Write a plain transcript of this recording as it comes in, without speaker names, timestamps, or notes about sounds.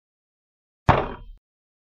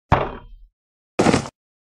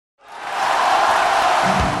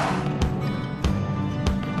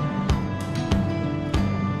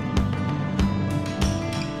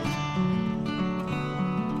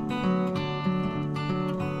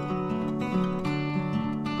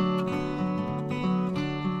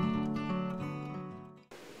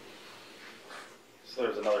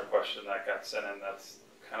sent in that's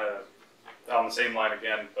kind of down the same line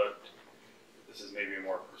again, but this is maybe a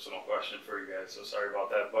more personal question for you guys, so sorry about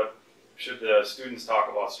that. But should the students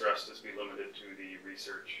talk about stress just be limited to the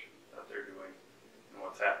research that they're doing and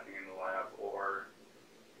what's happening in the lab, or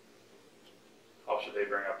how should they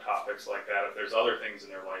bring up topics like that if there's other things in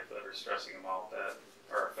their life that are stressing them out that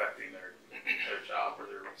are affecting their job or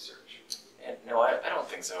their research? And no, I don't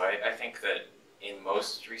think so. I think that in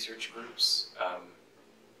most research groups,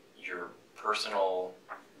 your personal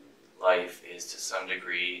life is to some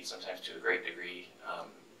degree, sometimes to a great degree,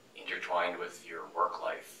 intertwined with your work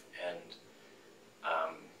life. And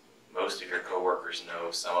most of your coworkers know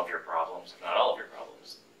some of your problems, if not all of your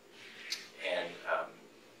problems. And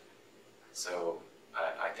so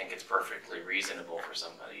I think it's perfectly reasonable for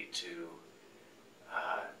somebody to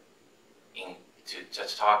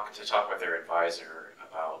talk with their advisor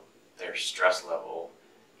about their stress level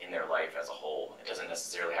in their life as a whole. It doesn't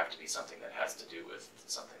necessarily have to be something that has to do with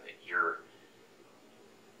something that you're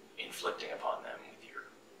inflicting upon them with your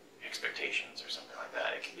expectations or something like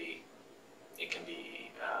that. It can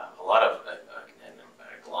be a lot of an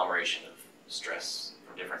agglomeration of stress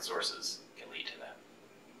from different sources can lead to that.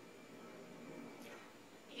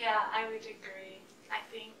 Yeah, I would agree. I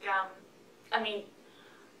think, I mean,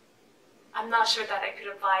 I'm not sure that I could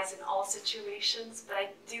advise in all situations, but I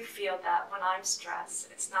do feel that when I'm stressed,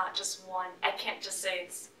 it's not just one. I can't just say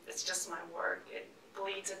it's just my work. It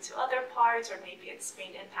bleeds into other parts, or maybe it's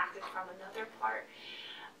being impacted from another part.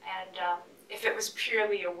 And if it was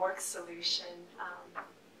purely a work solution,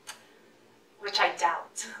 which I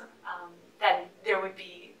doubt, then there would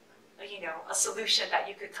be, a solution that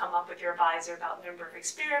you could come up with your advisor about number of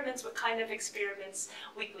experiments, what kind of experiments,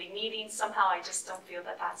 weekly meetings. Somehow I just don't feel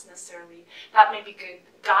that that's necessarily, that may be good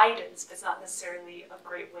guidance, but it's not necessarily a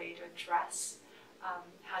great way to address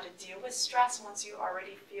how to deal with stress once you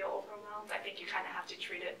already feel overwhelmed. I think you kind of have to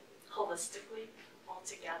treat it holistically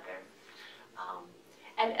altogether.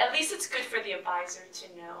 And at least it's good for the advisor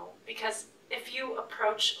to know, because if you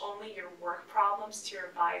approach only your work problems to your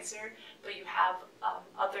advisor, but you have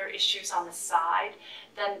other issues on the side,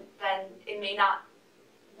 then it may not,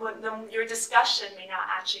 your discussion may not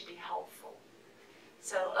actually be helpful.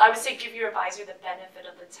 So I would say give your advisor the benefit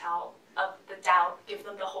of the doubt, give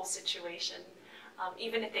them the whole situation.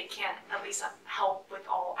 Even if they can't at least help with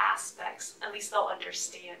all aspects, at least they'll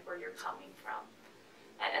understand where you're coming from.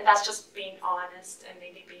 And that's just being honest and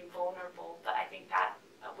maybe being vulnerable, but I think that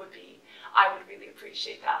I would really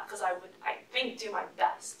appreciate that, because I think, do my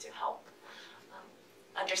best to help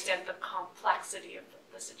understand the complexity of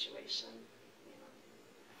the situation.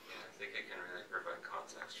 Yeah, I think it can really provide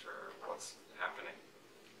context for what's happening.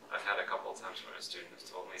 I've had a couple of times when a student has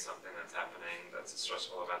told me something that's happening, that's a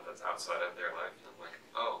stressful event that's outside of their life, and I'm like,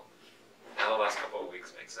 oh, now the last couple of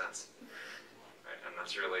weeks make sense. Right? And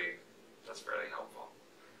that's really helpful.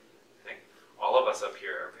 I think all of us up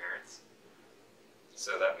here are parents.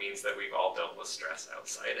 So that means that we've all dealt with stress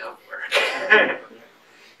outside of work.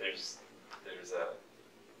 It's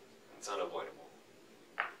unavoidable.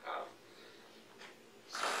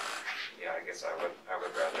 So yeah, I guess I would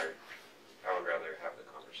rather have the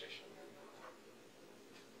conversation.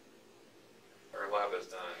 Our lab has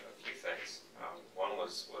done a few things. One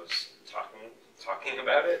was talking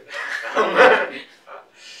about it.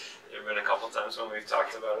 There have been a couple times when we've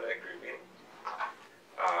talked about it at group meeting.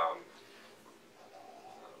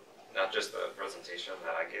 Not just the presentation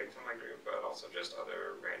that I gave to my group, but also just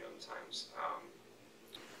other random times.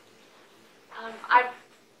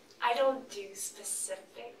 I don't do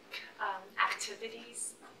specific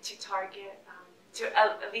activities to target, to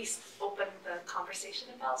at least open the conversation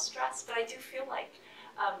about stress, but I do feel like,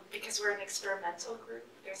 because we're an experimental group,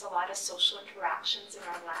 there's a lot of social interactions in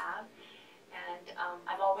our lab, and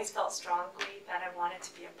I've always felt strongly that I wanted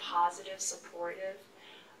to be a positive, supportive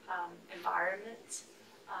environment.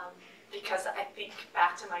 Because I think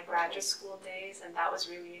back to my graduate school days, and that was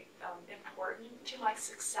really important to my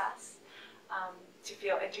success, to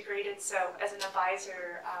feel integrated. So as an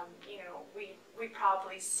advisor, we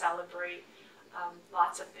probably celebrate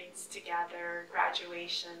lots of things together,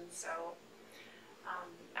 graduation. So,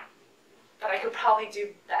 but I could probably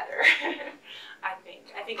do better. I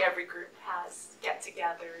think every group has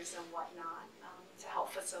get-togethers and whatnot to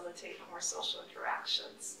help facilitate more social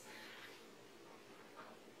interactions.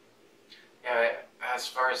 Yeah, as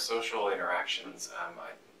far as social interactions,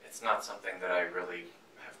 it's not something that I really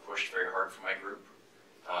have pushed very hard for my group.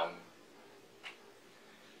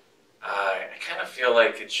 I kind of feel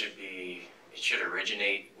like it should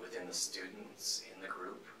originate within the students in the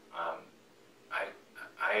group.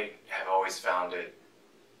 I have always found it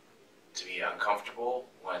to be uncomfortable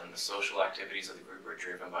when the social activities of the group are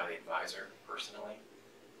driven by the advisor, personally.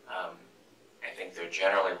 I think they're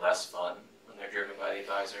generally less fun when they're driven by the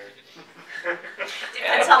advisor.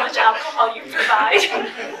 Depends how much alcohol you provide.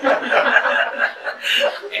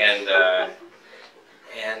 and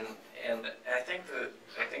I think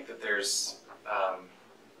that there's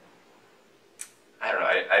I don't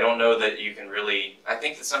know. I don't know that you can really. I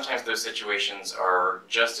think that sometimes those situations are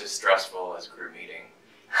just as stressful as a group meeting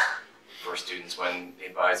for students when the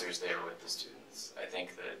advisor's there with the students. I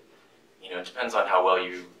think that, you know, it depends on how well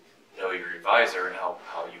you know your advisor and how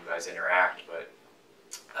you guys interact, but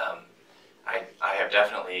I have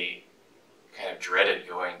definitely kind of dreaded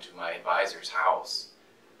going to my advisor's house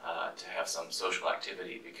to have some social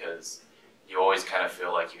activity, because you always kind of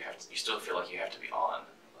feel like you still feel like you have to be on,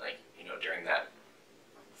 like, you know, during that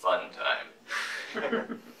fun time.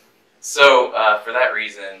 So for that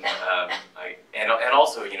reason, and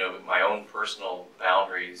also, you know, my own personal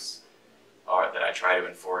boundaries that I try to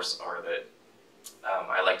enforce are that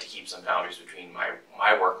I like to keep some boundaries between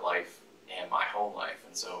my work life and my home life,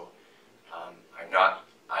 and so I'm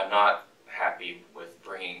not happy with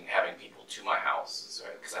having people to my house,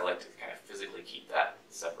 because I like to kind of physically keep that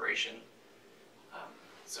separation.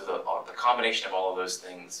 So the combination of all of those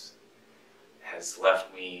things has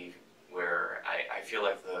left me where I feel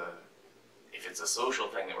like if it's a social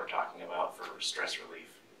thing that we're talking about for stress relief,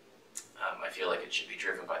 I feel like it should be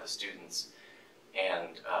driven by the students,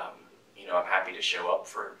 and you know, I'm happy to show up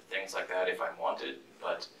for things like that if I wanted,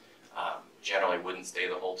 but generally wouldn't stay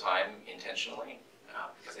the whole time intentionally,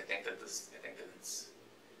 because I think that it's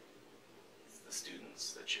the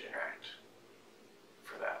students that should interact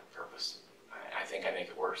for that purpose. I think I make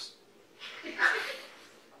it worse.